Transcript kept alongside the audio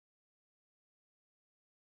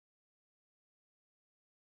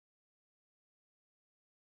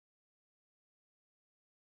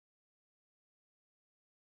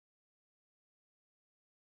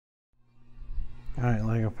Alright,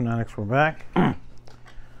 Lego Fanatics, we're back. We're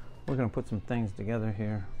going to put some things together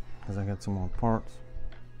here because I got some more parts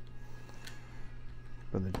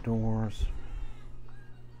for the doors.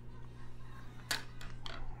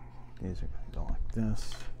 These are going to go like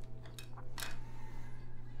this.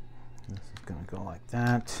 This is going to go like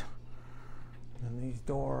that. And these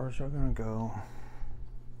doors are going to go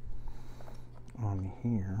on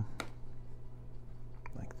here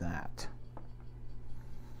like that.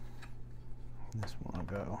 This one will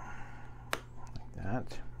go like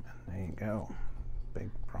that, and there you go. Big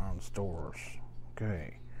bronze doors.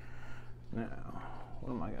 Okay. Now,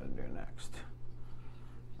 what am I going to do next?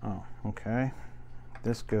 Oh, okay.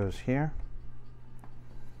 This goes here.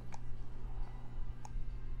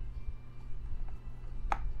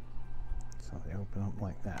 So they open up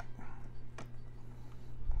like that.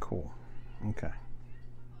 Cool. Okay.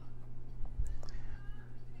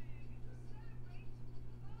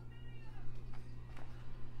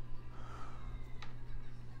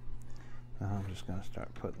 Now I'm just going to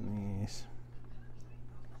start putting these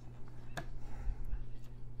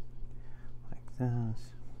like this.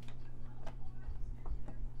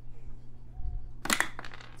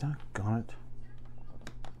 Doggone it.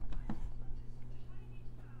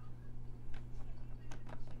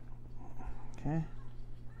 Okay.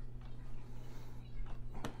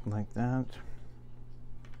 Like that.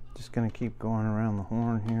 Just going to keep going around the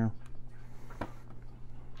horn here.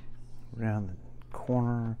 Around the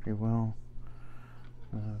corner, if you will.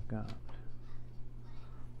 I've got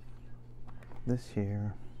this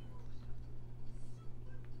here.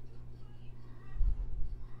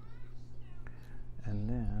 And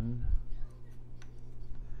then,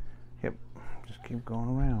 yep, just keep going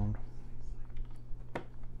around.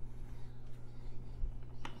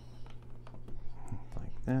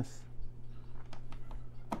 Like this.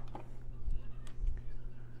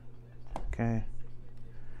 Okay.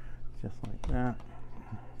 Just like that.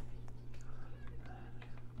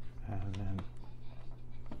 And then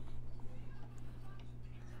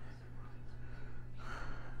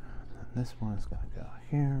this one is going to go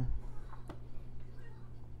here.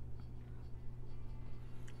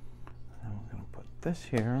 And we're going to put this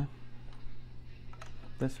here,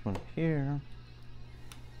 this one here,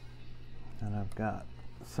 and I've got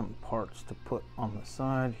some parts to put on the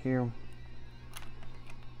side here.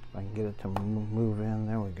 If I can get it to move in,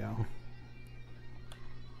 there we go.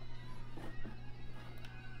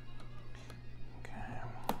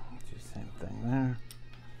 Same thing there.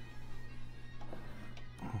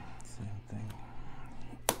 Same thing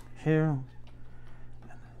here.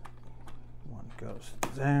 And one goes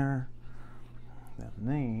there. Then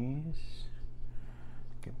these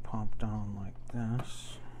get popped on like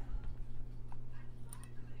this.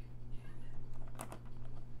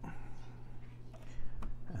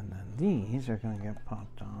 And then these are going to get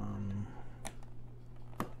popped on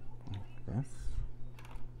like this.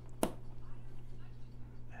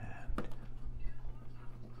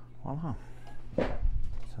 Voila.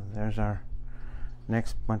 So there's our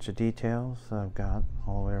next bunch of details that I've got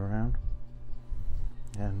all the way around.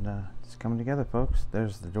 And it's coming together, folks.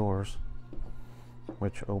 There's the doors,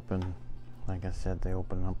 which open, like I said, they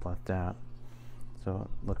open up like that. So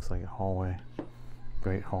it looks like a hallway.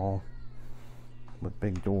 Great hall with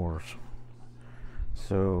big doors.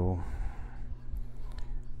 So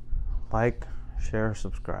like, share,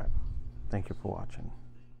 subscribe. Thank you for watching.